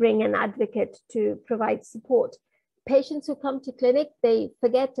 bring an advocate to provide support. Patients who come to clinic, they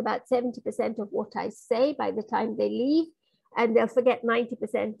forget about 70% of what I say by the time they leave, and they'll forget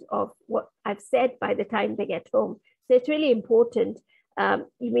 90% of what I've said by the time they get home. So it's really important.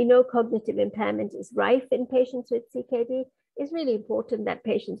 We know cognitive impairment is rife in patients with CKD. It's really important that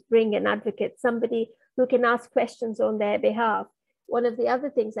patients bring an advocate, somebody who can ask questions on their behalf. One of the other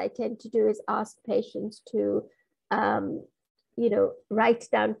things I tend to do is ask patients to, write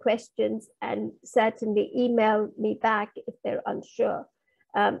down questions and certainly email me back if they're unsure.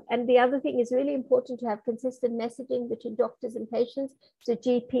 And the other thing is really important to have consistent messaging between doctors and patients. So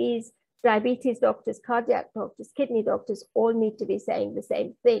GPs, diabetes doctors, cardiac doctors, kidney doctors all need to be saying the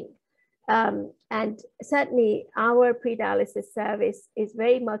same thing. And certainly our pre-dialysis service is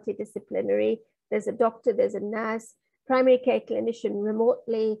very multidisciplinary. There's a doctor, there's a nurse, primary care clinician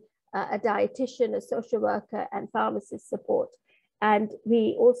remotely, a dietitian, a social worker, and pharmacist support. And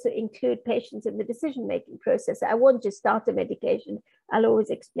we also include patients in the decision-making process. I won't just start a medication. I'll always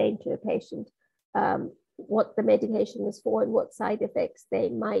explain to a patient what the medication is for and what side effects they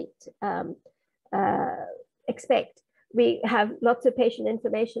might expect. We have lots of patient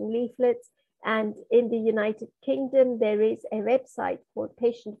information leaflets. And in the United Kingdom, there is a website called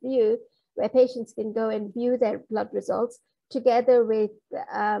Patient View, where patients can go and view their blood results together with,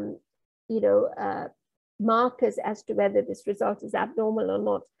 markers as to whether this result is abnormal or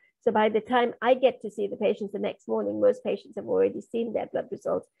not. So by the time I get to see the patients the next morning, most patients have already seen their blood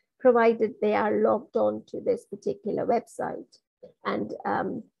results, provided they are logged on to this particular website and,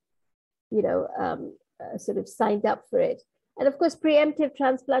 sort of signed up for it. And of course, preemptive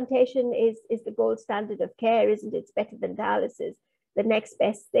transplantation is the gold standard of care, isn't it? It's better than dialysis, the next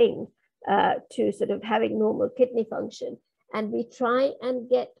best thing to sort of having normal kidney function. And we try and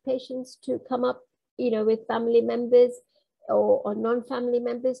get patients to come up, with family members or non-family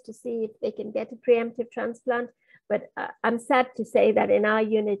members to see if they can get a preemptive transplant. But I'm sad to say that in our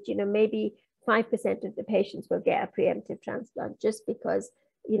unit, maybe 5% of the patients will get a preemptive transplant, just because,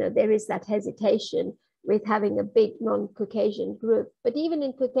 there is that hesitation with having a big non-Caucasian group. But even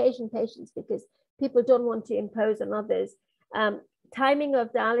in Caucasian patients, because people don't want to impose on others, timing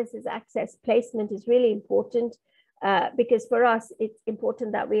of dialysis access placement is really important, because for us, it's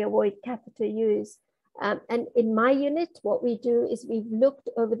important that we avoid catheter use. And in my unit, what we do is we've looked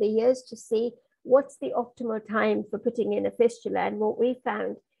over the years to see what's the optimal time for putting in a fistula. And what we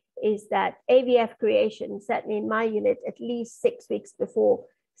found is that AVF creation, certainly in my unit, at least 6 weeks before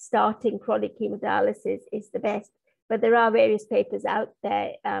starting chronic hemodialysis is the best. But there are various papers out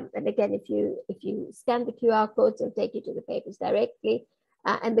there. And again, if you scan the QR codes, it'll take you to the papers directly.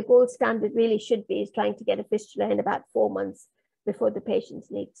 And the gold standard really should be is trying to get a fistula in about 4 months before the patient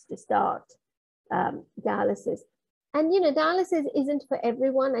needs to start dialysis. And, dialysis isn't for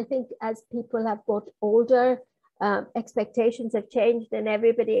everyone. I think as people have got older, expectations have changed and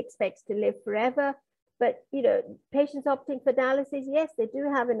everybody expects to live forever. But, patients opting for dialysis, yes, they do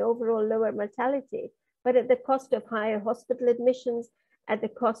have an overall lower mortality, but at the cost of higher hospital admissions, at the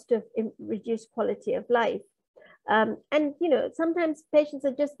cost of reduced quality of life. And, sometimes patients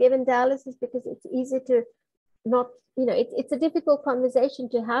are just given dialysis because it's easy to not, it's a difficult conversation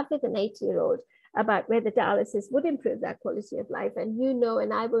to have with an 80-year-old about whether dialysis would improve their quality of life. And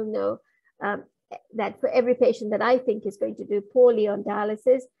and I will know that for every patient that I think is going to do poorly on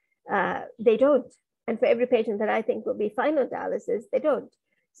dialysis, they don't. And for every patient that I think will be fine on dialysis, they don't.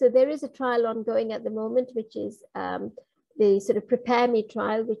 So there is a trial ongoing at the moment, which is the sort of Prepare Me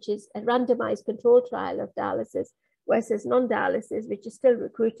trial, which is a randomized control trial of dialysis, versus non-dialysis, which is still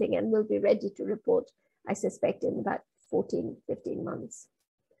recruiting and will be ready to report, I suspect, in about 14, 15 months.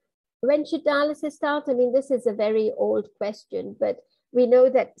 When should dialysis start? I mean, this is a very old question, but we know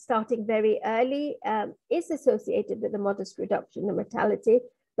that starting very early is associated with a modest reduction in mortality,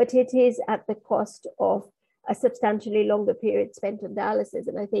 but it is at the cost of a substantially longer period spent on dialysis.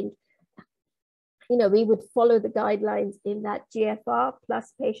 And I think, you know, we would follow the guidelines in that GFR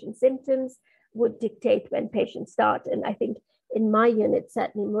plus patient symptoms would dictate when patients start. And I think in my unit,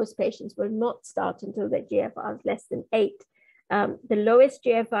 certainly most patients will not start until their GFR is less than 8. The lowest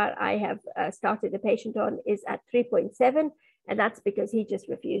GFR I have started a patient on is at 3.7, and that's because he just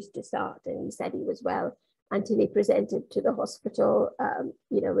refused to start, and he said he was well until he presented to the hospital,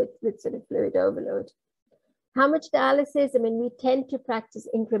 you know, with sort of fluid overload. How much dialysis? I mean, we tend to practice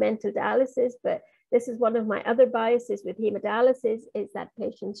incremental dialysis, but this is one of my other biases with hemodialysis, is that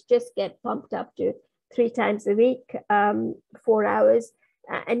patients just get pumped up to 3 times a week, 4 hours.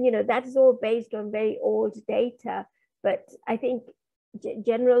 And, you know, that is all based on very old data. But I think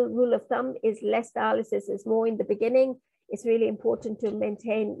general rule of thumb is less dialysis is more in the beginning. It's really important to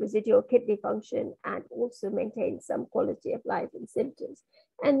maintain residual kidney function and also maintain some quality of life and symptoms.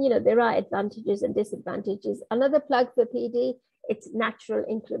 And, you know, there are advantages and disadvantages. Another plug for PD, it's natural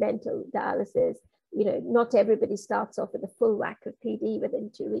incremental dialysis. You know, not everybody starts off with a full whack of PD within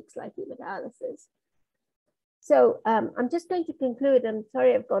 2 weeks like hemodialysis. So I'm just going to conclude. I'm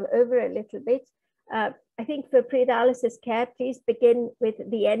sorry I've gone over a little bit. I think for pre-dialysis care, please begin with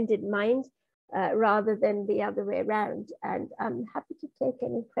the end in mind rather than the other way around. And I'm happy to take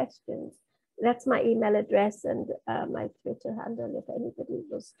any questions. That's my email address and my Twitter handle if anybody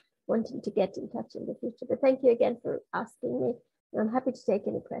was wanting to get in touch in the future. But thank you again for asking me. I'm happy to take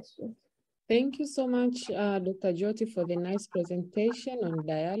any questions. Thank you so much, Dr. Jyoti, for the nice presentation on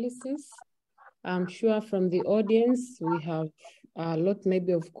dialysis. I'm sure from the audience, we have a lot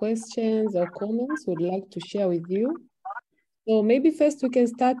maybe of questions or comments we'd like to share with you. So maybe first we can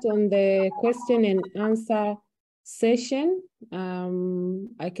start on the question and answer session.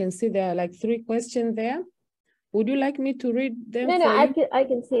 I can see there are like 3 questions there. Would you like me to read them? No, I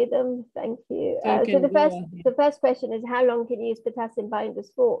can see them. Thank you. So the first question is, how long can you use potassium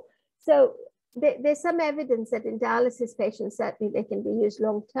binders for? So there's some evidence that in dialysis patients, certainly they can be used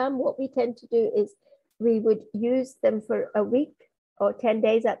long term. What we tend to do is we would use them for a week or 10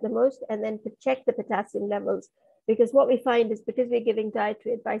 days at the most, and then to check the potassium levels. Because what we find is, because we're giving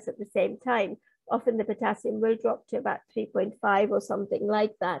dietary advice at the same time, often the potassium will drop to about 3.5 or something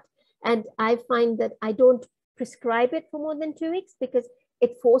like that. And I find that I don't prescribe it for more than 2 weeks because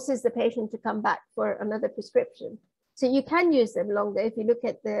it forces the patient to come back for another prescription. So you can use them longer if you look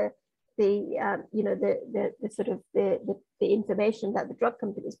at the information that the drug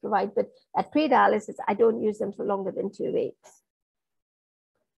companies provide. But at pre-dialysis, I don't use them for longer than 2 weeks.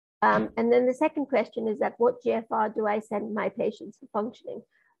 And then the second question is that what GFR do I send my patients for functioning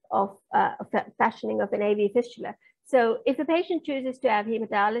of fashioning of an AV fistula? So if a patient chooses to have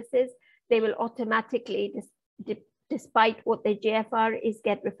hemodialysis, they will automatically, despite what their GFR is,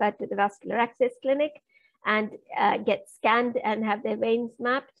 get referred to the vascular access clinic and get scanned and have their veins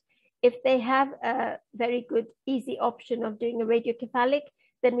mapped. If they have a very good, easy option of doing a radiocephalic,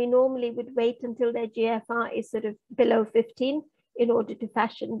 then we normally would wait until their GFR is sort of below 15 in order to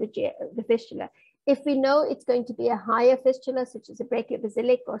fashion the fistula. If we know it's going to be a higher fistula, such as a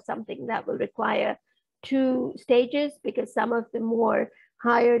brachiobasilic or something that will require 2 stages, because some of the more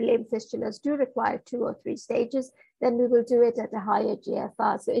higher limb fistulas do require 2 or 3 stages, then we will do it at a higher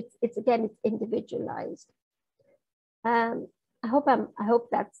GFR. So it's again, it's individualized. I hope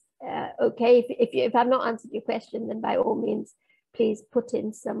that's okay. If I've not answered your question, then by all means, please put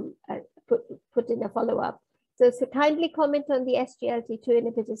in some put in a follow-up. So kindly comment on the SGLT2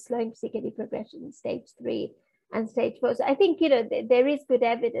 inhibitors slowing CKD progression in stage 3 and stage 4. So I think, you know, there is good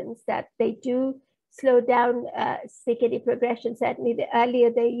evidence that they do slow down CKD progression, certainly the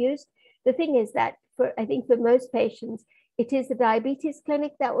earlier they're used. The thing is that I think for most patients, it is the diabetes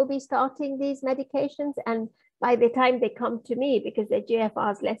clinic that will be starting these medications. And by the time they come to me, because their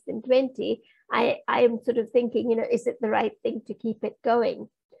GFR is less than 20, I am sort of thinking, you know, is it the right thing to keep it going?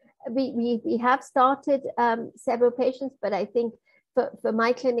 We have started several patients, but I think for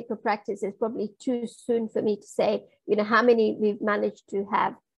my clinical practice, it's probably too soon for me to say, you know, how many we've managed to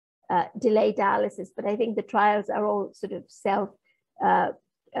have delay dialysis. But I think the trials are all sort of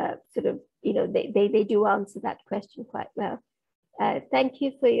you know, they do answer that question quite well. Thank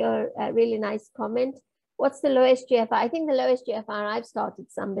you for your really nice comment. What's the lowest GFR? I think the lowest GFR I've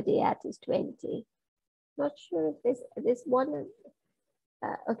started somebody at is 20. Not sure if there's one.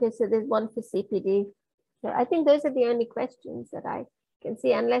 Okay, so there's one for CPD. So I think those are the only questions that I can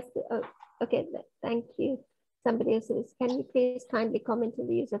see, unless, oh, okay, thank you. Somebody else says, can you please kindly comment on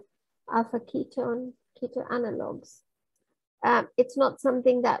the use of alpha keto analogs? It's not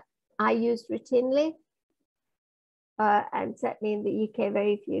something that I use routinely. And certainly in the UK,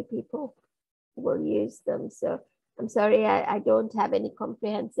 very few people will use them. So I'm sorry, I don't have any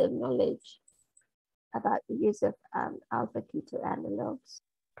comprehensive knowledge about the use of alpha keto analogs.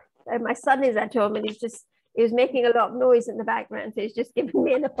 My son is at home and he was making a lot of noise in the background. So he's just giving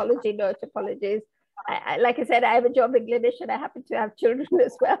me an apology note. Apologies. Like I said, I have a job in clinician. I happen to have children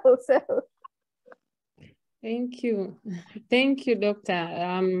as well. So thank you. Thank you, Doctor.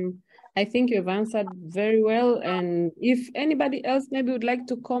 I think you've answered very well. And if anybody else maybe would like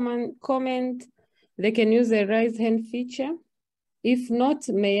to comment, they can use the raise hand feature. If not,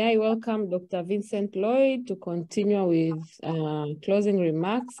 may I welcome Dr. Vincent Lloyd to continue with closing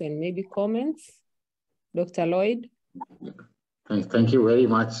remarks and maybe comments. Dr. Lloyd. Thank you very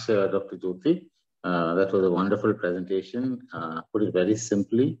much, Dr. Jyoti. That was a wonderful presentation. Put it very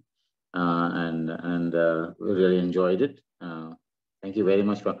simply, and we really enjoyed it. Thank you very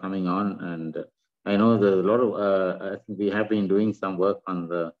much for coming on. And I know there's a lot of, I think we have been doing some work on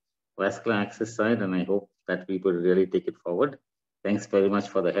the vascular access side, and I hope that people really take it forward. Thanks very much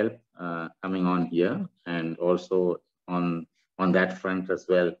for the help coming on here, and also on that front as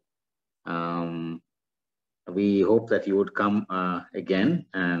well. We hope that you would come again,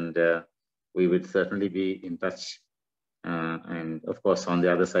 and we would certainly be in touch. And of course, on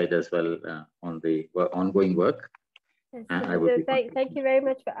the other side as well, on the ongoing work. Yes, thank you very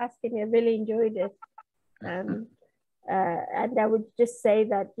much for asking me. I really enjoyed it. And I would just say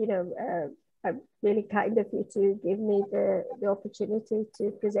that, you know, I'm really kind of you to give me the opportunity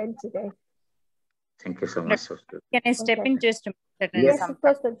to present today. Thank you so much. Can I step in just a minute? Yes, of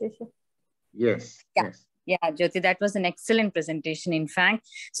course, Patricia. Yes. Yeah. Yes. Yeah, Jyoti, that was an excellent presentation, in fact.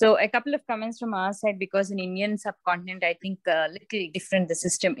 So a couple of comments from our side, because in Indian subcontinent, I think a little different the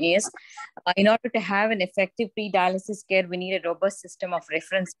system is. In order to have an effective pre-dialysis care, we need a robust system of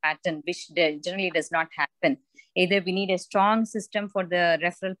reference pattern, which generally does not happen. Either we need a strong system for the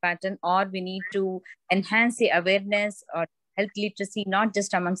referral pattern, or we need to enhance the awareness or health literacy, not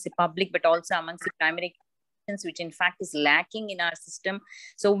just amongst the public, but also amongst the primary, which in fact is lacking in our system.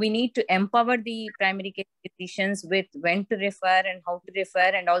 So we need to empower the primary care physicians with when to refer and how to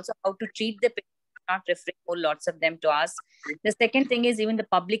refer, and also how to treat the patients, not referring whole lots of them to us. The second thing is even the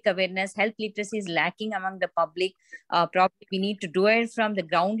public awareness. Health literacy is lacking among the public. Probably we need to do it from the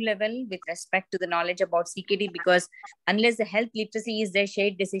ground level with respect to the knowledge about CKD, because unless the health literacy is there,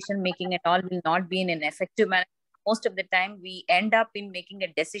 shared decision making and all will not be in an effective manner. Most of the time, we end up in making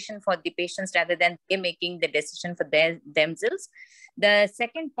a decision for the patients rather than they making the decision for themselves. The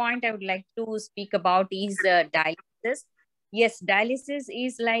second point I would like to speak about is dialysis. Yes, dialysis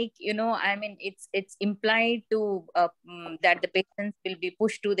is like, you know, I mean, it's implied to that the patients will be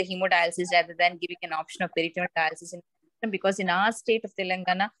pushed to the hemodialysis rather than giving an option of peritoneal dialysis. Because in our state of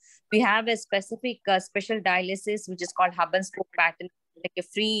Telangana, we have a specific special dialysis, which is called hub and spoke pattern, like a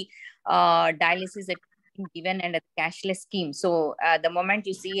free dialysis that given under the cashless scheme. So the moment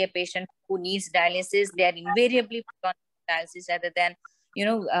you see a patient who needs dialysis, they are invariably put on dialysis rather than, you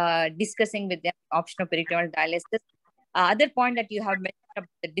know, discussing with them option of peritoneal dialysis. Other point that you have mentioned about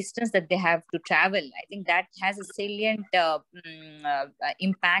the distance that they have to travel, I think that has a salient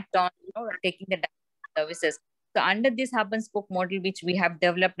impact on, you know, taking the dialysis services. So under this hub and spoke model, which we have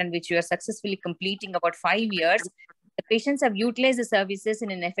developed and which we are successfully completing about 5 years, the patients have utilized the services in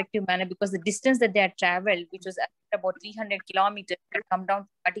an effective manner, because the distance that they have traveled, which was about 300 kilometers, has come down to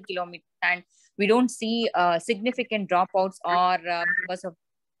 30 kilometers, and we don't see significant dropouts or because of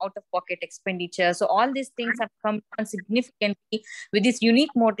out-of-pocket expenditure. So all these things have come down significantly with this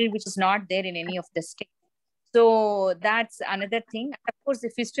unique model, which is not there in any of the states. So that's another thing. Of course, the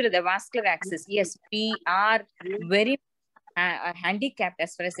fistula, the vascular access. Yes, we are very handicapped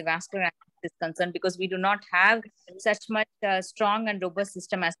as far as the vascular access is concerned, because we do not have such much strong and robust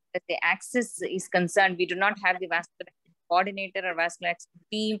system as far as the access is concerned. We do not have the vascular coordinator or vascular access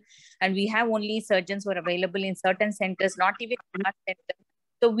team, and we have only surgeons who are available in certain centers, not even in our center.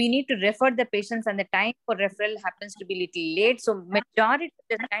 So we need to refer the patients, and the time for referral happens to be little late. So majority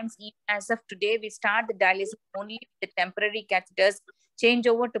of the times, even as of today, we start the dialysis only with the temporary catheters, change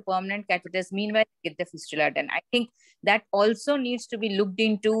over to permanent catheters, meanwhile get the fistula done. I think that also needs to be looked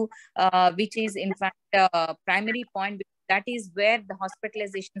into, which is in fact a primary point, because that is where the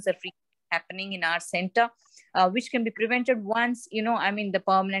hospitalizations are frequently happening in our center, which can be prevented once, you know, I mean, the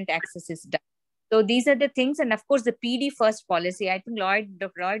permanent access is done. So these are the things. And of course, the PD first policy, I think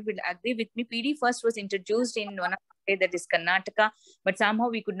Dr. Lloyd will agree with me. PD first was introduced in one of the states, that is Karnataka, but somehow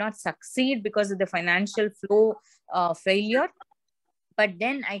we could not succeed because of the financial flow failure. But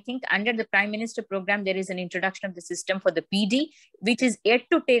then I think under the Prime Minister program, there is an introduction of the system for the PD, which is yet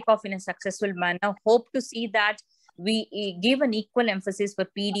to take off in a successful manner. Hope to see that we give an equal emphasis for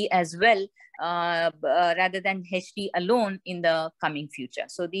PD as well, rather than HD alone in the coming future.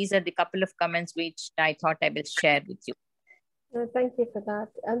 So these are the couple of comments which I thought I will share with you. Thank you for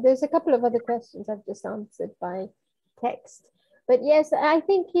that. There's a couple of other questions I've just answered by text. But yes, I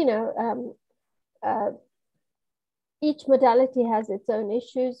think, you know, each modality has its own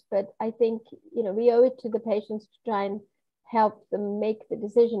issues, but I think, you know, we owe it to the patients to try and help them make the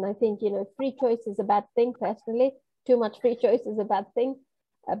decision. I think, you know, free choice is a bad thing personally. Too much free choice is a bad thing.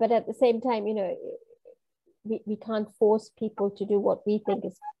 But at the same time, you know, we can't force people to do what we think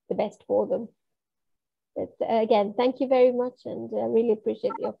is the best for them. But again, thank you very much, and really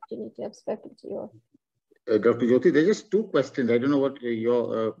appreciate the opportunity to have spoken to you all. Dr. Jyoti, there's just two questions. I don't know what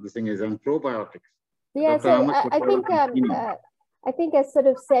your this thing is on probiotics. Yeah, so I think I sort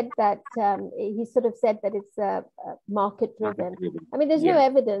of said that he sort of said that it's market driven. I mean, there's no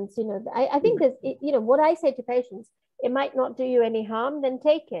evidence, you know. I think there's, you know, what I say to patients, it might not do you any harm, then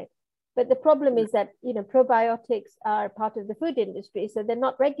take it. But the problem is that, you know, probiotics are part of the food industry, so they're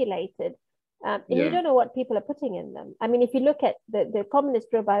not regulated. And you don't know what people are putting in them. I mean, if you look at the commonest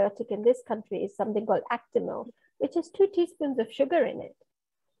probiotic in this country is something called Actimel, which has 2 teaspoons of sugar in it.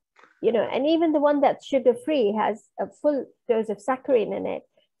 You know, and even the one that's sugar-free has a full dose of saccharin in it.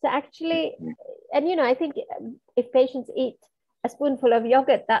 So actually, and, you know, I think if patients eat a spoonful of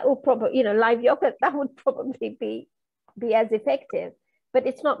yogurt, that will probably, you know, live yogurt, that would probably be as effective. But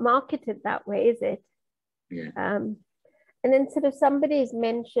it's not marketed that way, is it? Yeah. And then sort of somebody's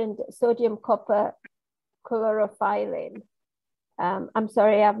mentioned sodium copper chlorophylline. I'm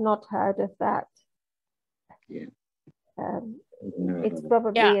sorry, I've not heard of that. Yeah. It's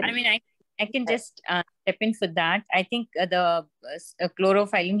probably... Yeah, I mean, I can just step in for that. I think the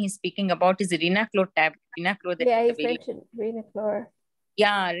chlorophylline he's speaking about is Renachlor tab. Renachlor. Yeah, he's mentioned Renachlor.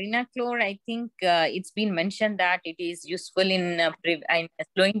 Yeah, Renachlor, I think it's been mentioned that it is useful in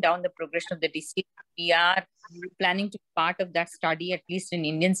slowing down the progression of the disease. We are planning to be part of that study, at least in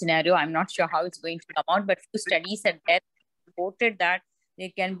Indian scenario. I'm not sure how it's going to come out, but few studies have reported that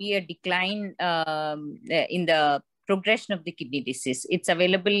there can be a decline in the progression of the kidney disease. It's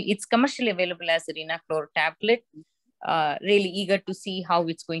available, it's commercially available as a Renachlor tablet. Really eager to see how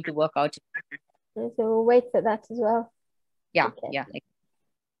it's going to work out. So we'll wait for that as well. Yeah, okay. Yeah.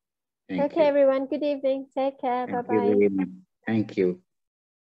 Okay, everyone. Good evening. Take care. Bye-bye. Thank you.